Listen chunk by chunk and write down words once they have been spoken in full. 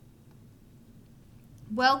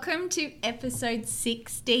Welcome to episode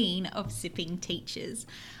 16 of Sipping Teachers.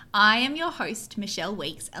 I am your host, Michelle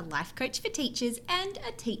Weeks, a life coach for teachers and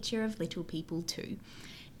a teacher of little people too.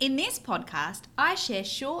 In this podcast, I share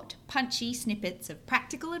short, punchy snippets of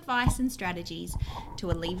practical advice and strategies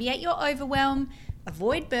to alleviate your overwhelm,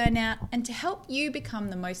 avoid burnout, and to help you become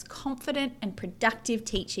the most confident and productive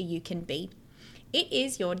teacher you can be. It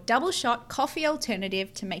is your double shot coffee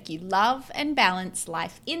alternative to make you love and balance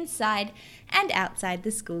life inside and outside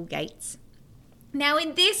the school gates. Now,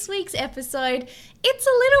 in this week's episode, it's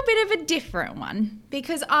a little bit of a different one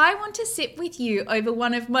because I want to sit with you over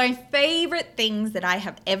one of my favorite things that I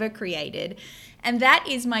have ever created, and that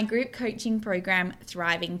is my group coaching program,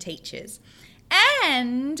 Thriving Teachers.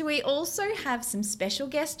 And we also have some special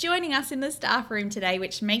guests joining us in the staff room today,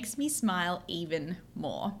 which makes me smile even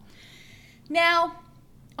more. Now,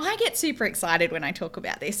 I get super excited when I talk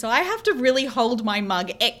about this, so I have to really hold my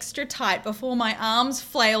mug extra tight before my arms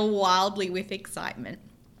flail wildly with excitement.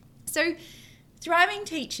 So, Thriving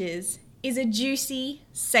Teachers is a juicy,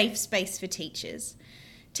 safe space for teachers.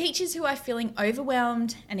 Teachers who are feeling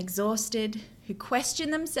overwhelmed and exhausted, who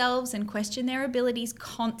question themselves and question their abilities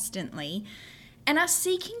constantly, and are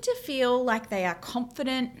seeking to feel like they are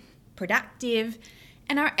confident, productive,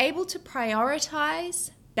 and are able to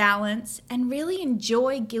prioritize, balance, and really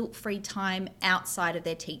enjoy guilt-free time outside of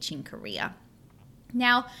their teaching career.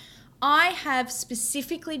 Now, I have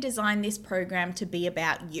specifically designed this program to be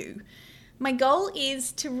about you. My goal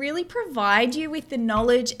is to really provide you with the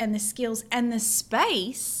knowledge and the skills and the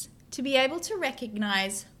space to be able to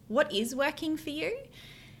recognize what is working for you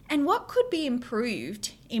and what could be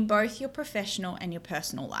improved in both your professional and your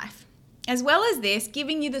personal life. As well as this,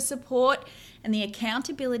 giving you the support and the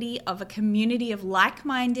accountability of a community of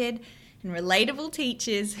like-minded and relatable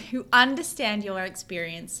teachers who understand your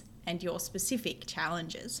experience and your specific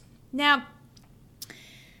challenges. Now,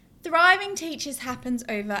 Thriving Teachers happens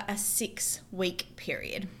over a 6-week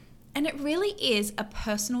period, and it really is a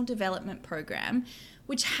personal development program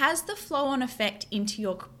which has the flow-on effect into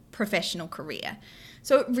your professional career.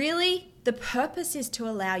 So the purpose is to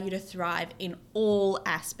allow you to thrive in all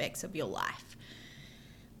aspects of your life.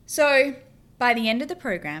 So by the end of the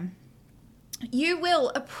program, you will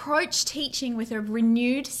approach teaching with a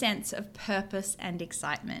renewed sense of purpose and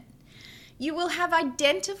excitement. You will have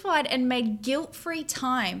identified and made guilt-free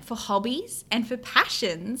time for hobbies and for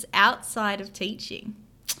passions outside of teaching.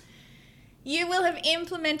 You will have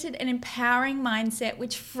implemented an empowering mindset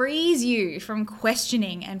which frees you from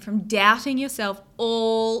questioning and from doubting yourself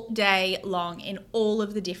all day long in all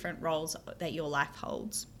of the different roles that your life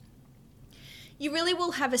holds. You really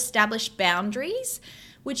will have established boundaries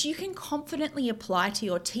which you can confidently apply to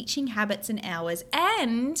your teaching habits and hours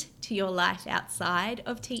and to your life outside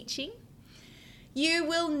of teaching. You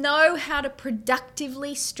will know how to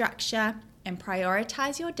productively structure and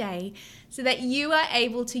prioritize your day so that you are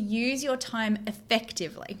able to use your time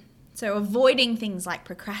effectively. So avoiding things like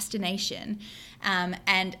procrastination and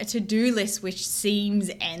a to-do list which seems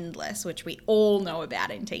endless, which we all know about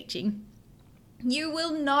in teaching. You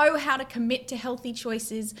will know how to commit to healthy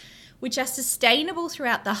choices which are sustainable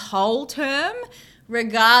throughout the whole term,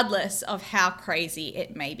 regardless of how crazy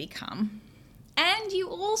it may become. And you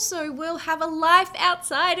also will have a life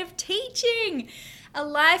outside of teaching. A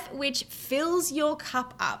life which fills your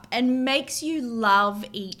cup up and makes you love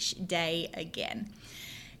each day again.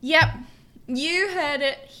 Yep, you heard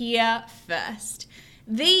it here first.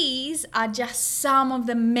 These are just some of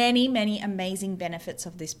the many, many amazing benefits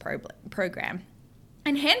of this program.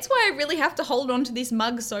 And hence why I really have to hold on to this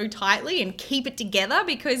mug so tightly and keep it together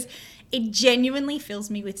because it genuinely fills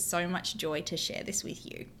me with so much joy to share this with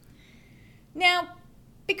you. Now,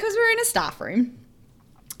 because we're in a staff room,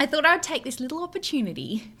 I thought I would take this little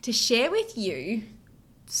opportunity to share with you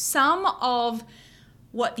some of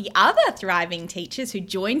what the other Thriving Teachers who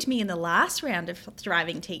joined me in the last round of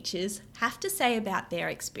Thriving Teachers have to say about their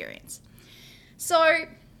experience. So,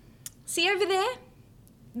 see over there?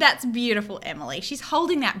 That's beautiful Emily. She's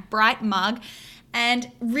holding that bright mug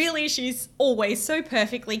and really she's always so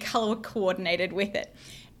perfectly color coordinated with it.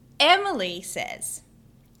 Emily says,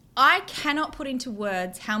 I cannot put into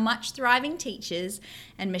words how much Thriving Teachers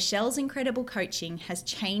and Michelle's incredible coaching has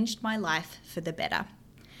changed my life for the better.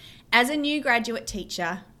 As a new graduate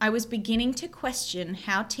teacher, I was beginning to question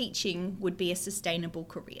how teaching would be a sustainable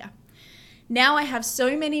career. Now I have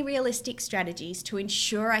so many realistic strategies to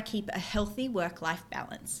ensure I keep a healthy work-life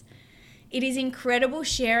balance. It is incredible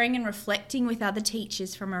sharing and reflecting with other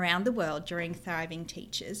teachers from around the world during Thriving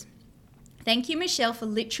Teachers. Thank you, Michelle, for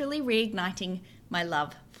literally reigniting my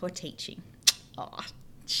love for teaching. Oh,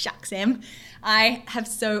 Shucks, Em. I have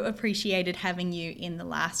so appreciated having you in the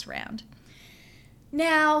last round.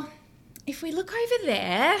 Now, if we look over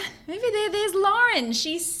there, there's Lauren.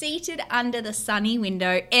 She's seated under the sunny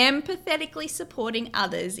window, empathetically supporting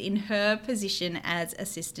others in her position as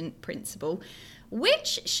assistant principal,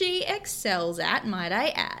 which she excels at, might I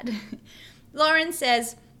add. Lauren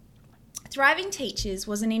says, Thriving Teachers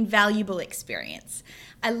was an invaluable experience.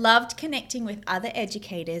 I loved connecting with other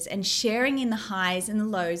educators and sharing in the highs and the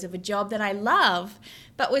lows of a job that I love,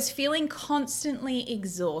 but was feeling constantly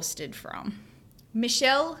exhausted from.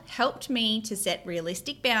 Michelle helped me to set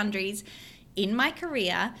realistic boundaries in my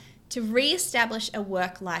career to re-establish a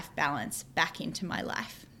work-life balance back into my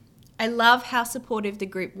life. I love how supportive the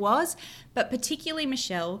group was, but particularly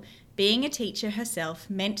Michelle, being a teacher herself,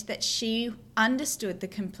 meant that she understood the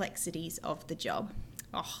complexities of the job.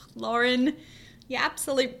 Oh, Lauren, you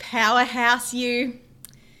absolute powerhouse, you.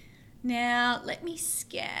 Now, let me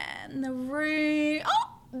scan the room.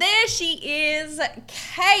 Oh, there she is,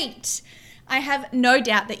 Kate. I have no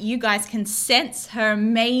doubt that you guys can sense her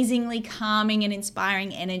amazingly calming and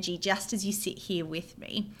inspiring energy just as you sit here with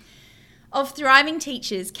me. Of Thriving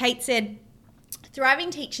Teachers, Kate said,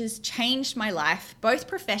 Thriving Teachers changed my life, both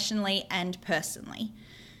professionally and personally.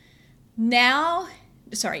 Not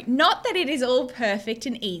that it is all perfect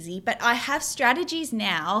and easy, but I have strategies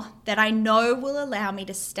now that I know will allow me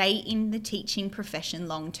to stay in the teaching profession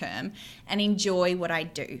long term and enjoy what I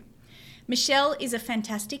do. Michelle is a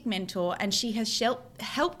fantastic mentor, and she has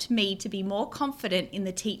helped me to be more confident in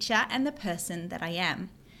the teacher and the person that I am.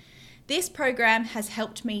 This program has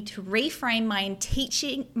helped me to reframe my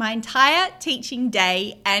entire teaching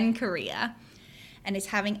day and career, and is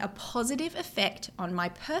having a positive effect on my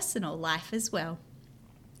personal life as well.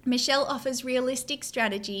 Michelle offers realistic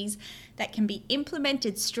strategies that can be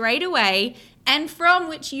implemented straight away and from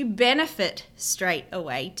which you benefit straight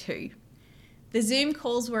away too. The Zoom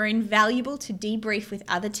calls were invaluable to debrief with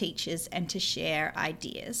other teachers and to share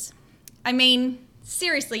ideas. I mean,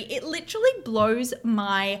 seriously, it literally blows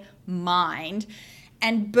my mind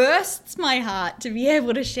and bursts my heart to be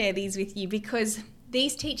able to share these with you because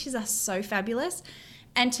these teachers are so fabulous.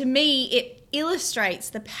 And to me, it illustrates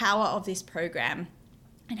the power of this program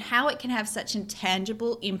and how it can have such a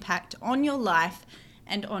tangible impact on your life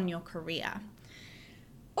and on your career.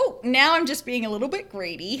 Oh, now I'm just being a little bit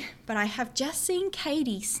greedy, but I have just seen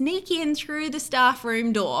Katie sneak in through the staff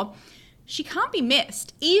room door. She can't be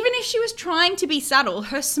missed. Even if she was trying to be subtle,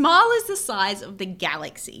 her smile is the size of the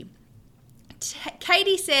galaxy.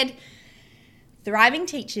 Katie said, Thriving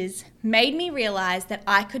Teachers made me realize that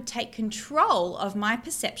I could take control of my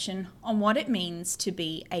perception on what it means to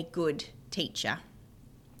be a good teacher.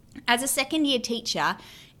 As a second-year teacher,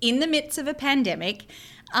 in the midst of a pandemic,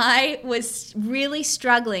 I was really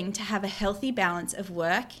struggling to have a healthy balance of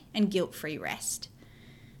work and guilt-free rest.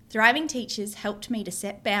 Thriving Teachers helped me to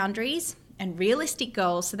set boundaries and realistic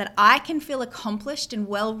goals so that I can feel accomplished and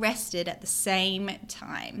well-rested at the same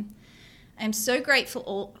time. I'm so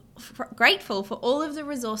grateful for all of the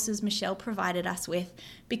resources Michelle provided us with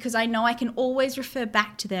because I know I can always refer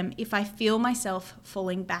back to them if I feel myself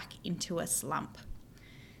falling back into a slump.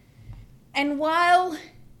 And while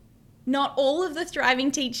not all of the Thriving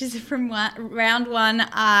Teachers from round one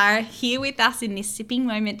are here with us in this sipping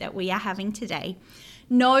moment that we are having today,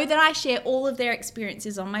 know that I share all of their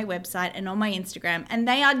experiences on my website and on my Instagram, and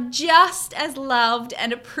they are just as loved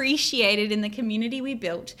and appreciated in the community we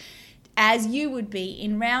built as you would be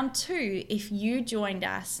in round two if you joined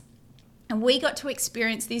us and we got to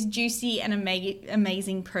experience this juicy and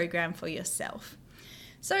amazing program for yourself.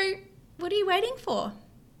 So what are you waiting for?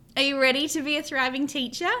 Are you ready to be a Thriving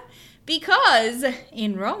Teacher? Because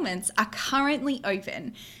enrollments are currently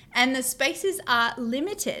open and the spaces are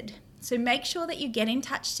limited. So make sure that you get in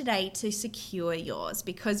touch today to secure yours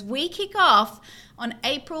because we kick off on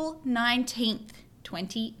April 19th,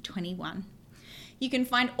 2021. You can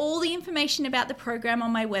find all the information about the program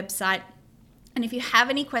on my website. And if you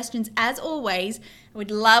have any questions, as always, I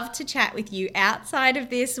would love to chat with you outside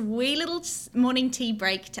of this wee little morning tea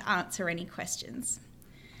break to answer any questions.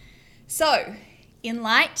 So, in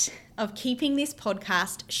light of keeping this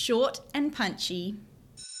podcast short and punchy,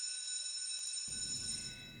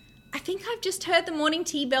 I think I've just heard the morning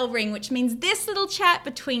tea bell ring, which means this little chat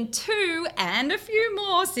between two and a few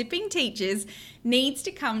more sipping teachers needs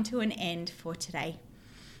to come to an end for today.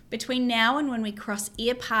 Between now and when we cross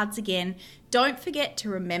ear paths again, don't forget to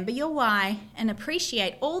remember your why and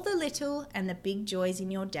appreciate all the little and the big joys in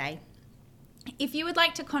your day. If you would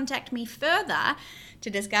like to contact me further to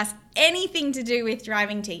discuss anything to do with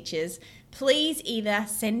Thriving Teachers, please either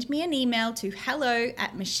send me an email to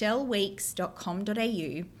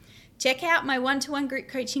hello@michelleweeks.com.au. Check out my one-to-one group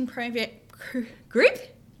coaching program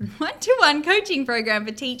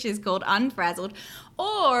for teachers called Unfrazzled,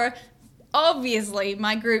 or obviously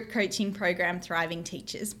my group coaching program Thriving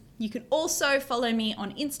Teachers. You can also follow me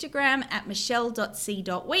on Instagram at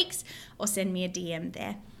michelle.c.weeks or send me a DM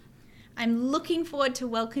there. I'm looking forward to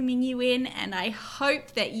welcoming you in, and I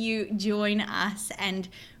hope that you join us and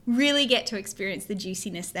really get to experience the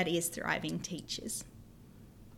juiciness that is Thriving Teachers.